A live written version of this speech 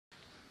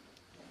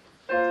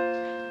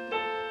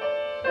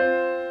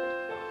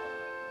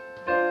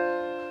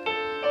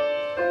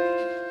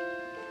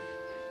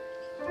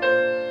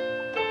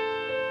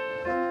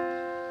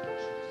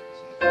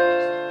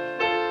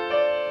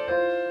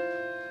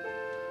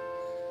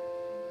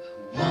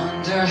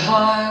wonder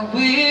how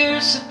we're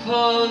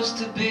supposed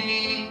to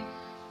be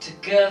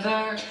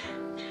together.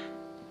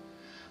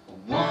 I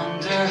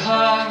wonder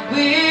how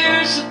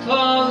we're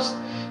supposed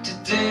to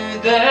do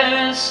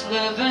this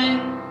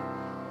living.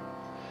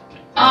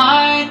 But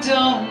I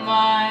don't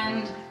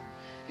mind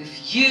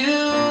if you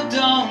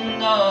don't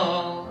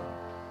know.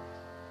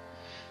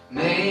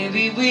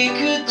 Maybe we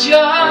could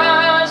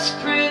just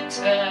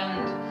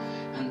pretend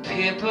and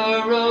paper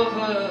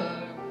over.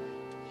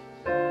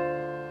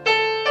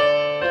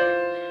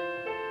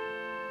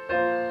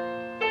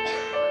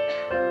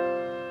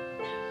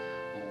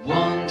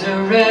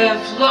 Wonder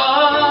if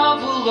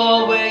love will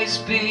always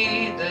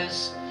be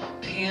this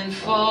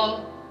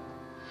painful.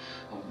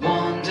 I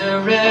wonder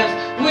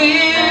if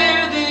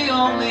we're the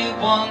only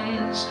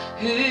ones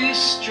who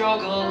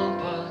struggle,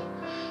 but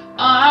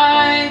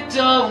I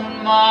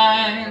don't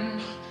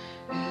mind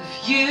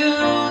if you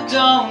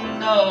don't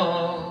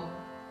know.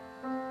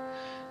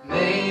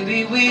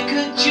 Maybe we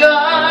could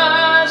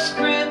just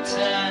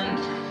pretend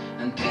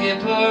and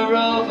paper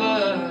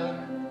over.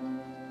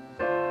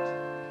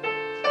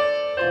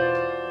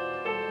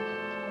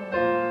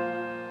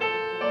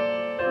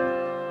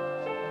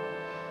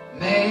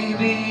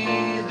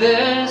 Maybe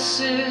this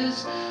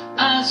is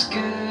as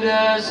good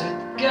as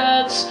it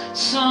gets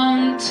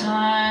sometimes.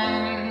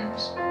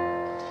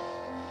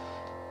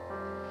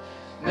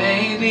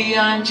 Maybe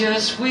I'm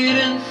just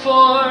waiting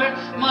for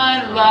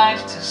my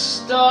life to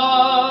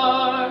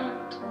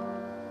start.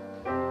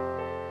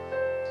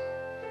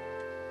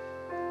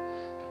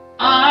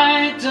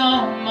 I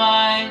don't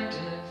mind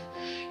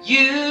if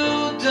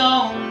you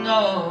don't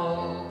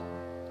know.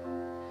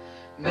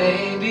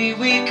 Maybe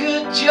we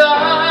could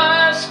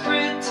just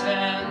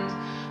pretend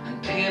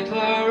and paper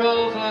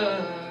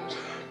over.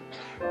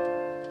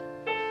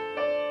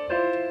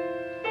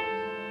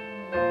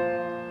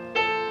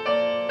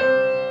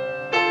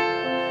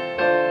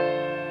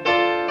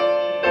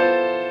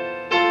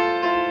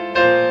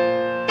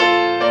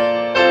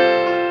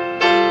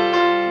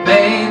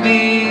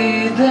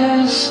 Maybe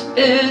this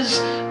is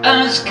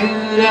as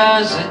good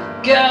as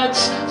it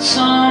gets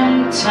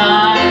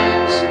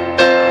sometimes.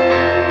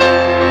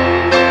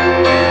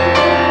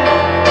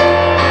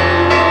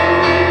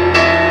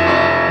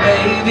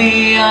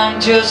 Maybe I'm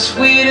just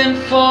waiting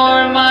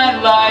for my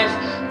life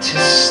to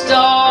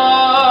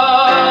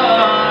start.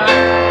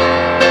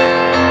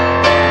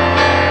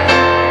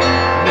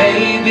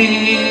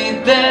 Maybe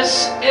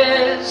this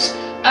is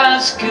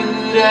as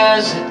good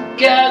as it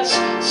gets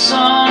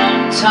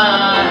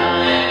sometimes.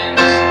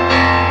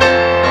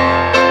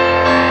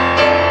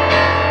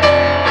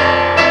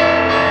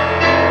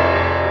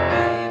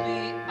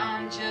 Maybe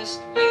I'm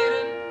just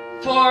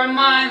waiting for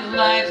my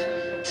life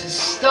to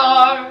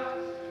start.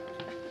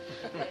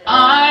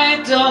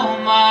 I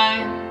don't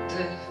mind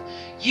if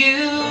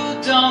you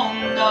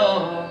don't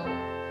know.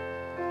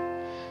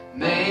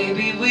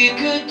 Maybe we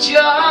could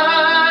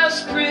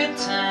just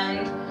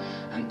pretend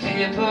and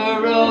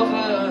paper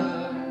over.